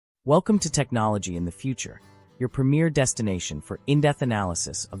Welcome to Technology in the Future, your premier destination for in-depth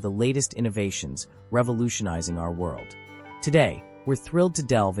analysis of the latest innovations revolutionizing our world. Today, we're thrilled to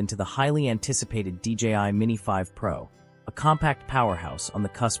delve into the highly anticipated DJI Mini 5 Pro, a compact powerhouse on the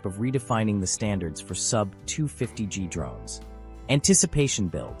cusp of redefining the standards for sub-250G drones. Anticipation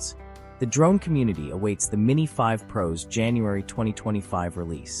builds. The drone community awaits the Mini 5 Pro's January 2025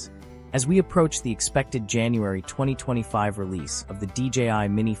 release. As we approach the expected January 2025 release of the DJI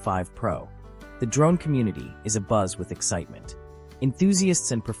Mini 5 Pro, the drone community is abuzz with excitement.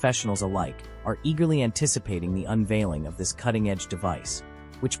 Enthusiasts and professionals alike are eagerly anticipating the unveiling of this cutting-edge device,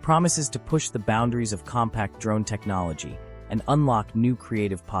 which promises to push the boundaries of compact drone technology and unlock new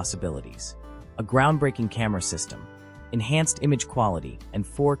creative possibilities. A groundbreaking camera system, enhanced image quality, and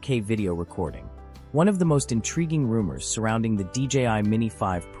 4K video recording. One of the most intriguing rumors surrounding the DJI Mini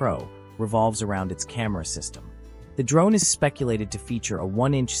 5 Pro revolves around its camera system. The drone is speculated to feature a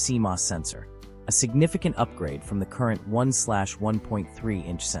 1-inch CMOS sensor, a significant upgrade from the current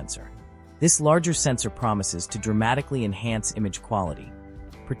 1/1.3-inch sensor. This larger sensor promises to dramatically enhance image quality,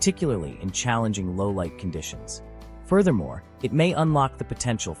 particularly in challenging low-light conditions. Furthermore, it may unlock the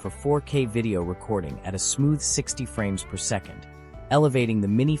potential for 4K video recording at a smooth 60 frames per second, elevating the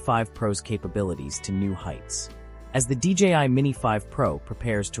Mini 5 Pro's capabilities to new heights. As the DJI Mini 5 Pro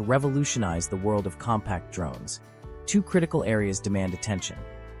prepares to revolutionize the world of compact drones, two critical areas demand attention: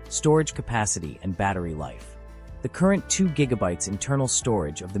 storage capacity and battery life. The current 2 GB internal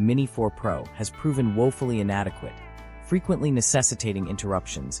storage of the Mini 4 Pro has proven woefully inadequate, frequently necessitating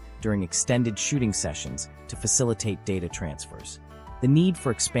interruptions during extended shooting sessions to facilitate data transfers. The need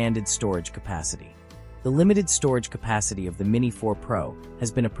for expanded storage capacity. The limited storage capacity of the Mini 4 Pro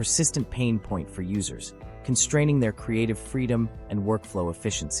has been a persistent pain point for users, constraining their creative freedom and workflow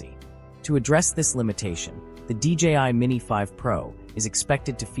efficiency. To address this limitation, the DJI Mini 5 Pro is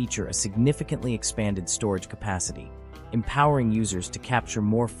expected to feature a significantly expanded storage capacity, empowering users to capture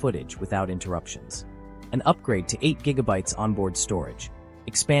more footage without interruptions. An upgrade to 8 GB onboard storage,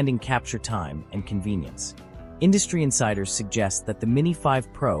 expanding capture time and convenience. Industry insiders suggest that the Mini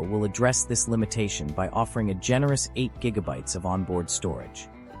 5 Pro will address this limitation by offering a generous 8 GB of onboard storage.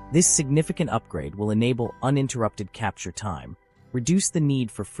 This significant upgrade will enable uninterrupted capture time, reduce the need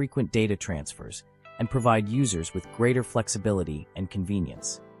for frequent data transfers, and provide users with greater flexibility and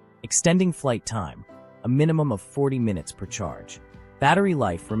convenience. Extending flight time, a minimum of 40 minutes per charge. Battery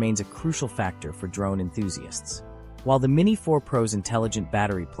life remains a crucial factor for drone enthusiasts. While the Mini 4 Pro's Intelligent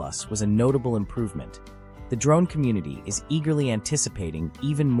Battery Plus was a notable improvement, the drone community is eagerly anticipating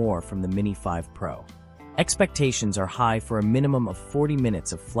even more from the Mini 5 Pro. Expectations are high for a minimum of 40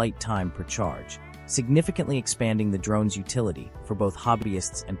 minutes of flight time per charge, significantly expanding the drone's utility for both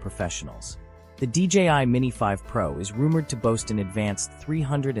hobbyists and professionals. The DJI Mini 5 Pro is rumored to boast an advanced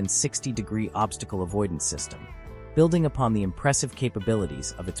 360-degree obstacle avoidance system, building upon the impressive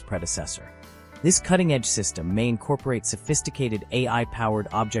capabilities of its predecessor. This cutting-edge system may incorporate sophisticated AI-powered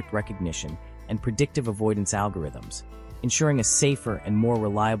object recognition and predictive avoidance algorithms, ensuring a safer and more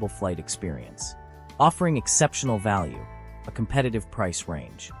reliable flight experience. Offering exceptional value, a competitive price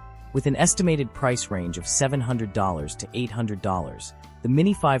range. With an estimated price range of $700 to $800, the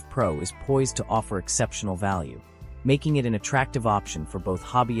Mini 5 Pro is poised to offer exceptional value, making it an attractive option for both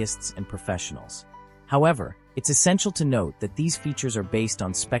hobbyists and professionals. However, it's essential to note that these features are based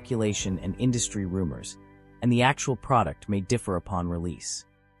on speculation and industry rumors, and the actual product may differ upon release.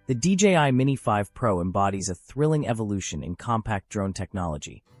 The DJI Mini 5 Pro embodies a thrilling evolution in compact drone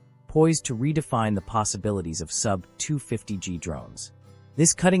technology, poised to redefine the possibilities of sub-250G drones.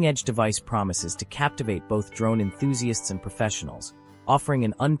 This cutting-edge device promises to captivate both drone enthusiasts and professionals, offering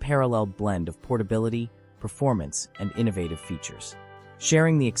an unparalleled blend of portability, performance, and innovative features.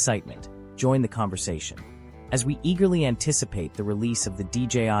 Sharing the excitement, join the conversation. As we eagerly anticipate the release of the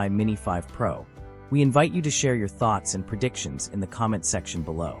DJI Mini 5 Pro, we invite you to share your thoughts and predictions in the comment section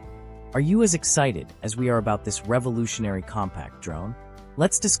below. Are you as excited as we are about this revolutionary compact drone?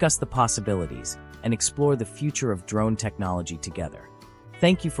 Let's discuss the possibilities and explore the future of drone technology together.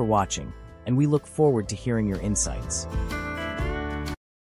 Thank you for watching, and we look forward to hearing your insights.